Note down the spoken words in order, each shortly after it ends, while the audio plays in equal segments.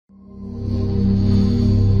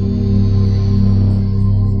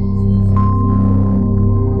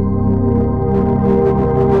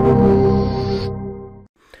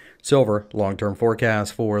Silver long-term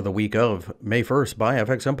forecast for the week of May 1st by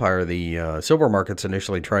FX Empire. The silver markets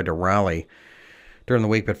initially tried to rally during the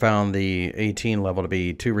week, but found the 18 level to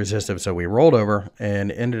be too resistive, so we rolled over and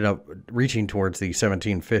ended up reaching towards the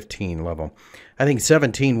 17.15 level. I think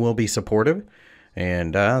 17 will be supportive,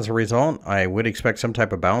 and as a result, I would expect some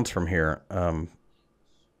type of bounce from here.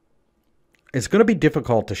 It's going to be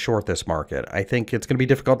difficult to short this market. I think it's going to be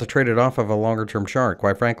difficult to trade it off of a longer-term chart.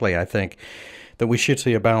 Quite frankly, I think that we should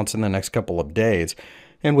see a bounce in the next couple of days.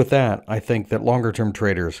 And with that, I think that longer-term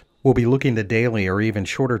traders will be looking to daily or even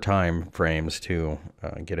shorter time frames to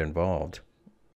get involved.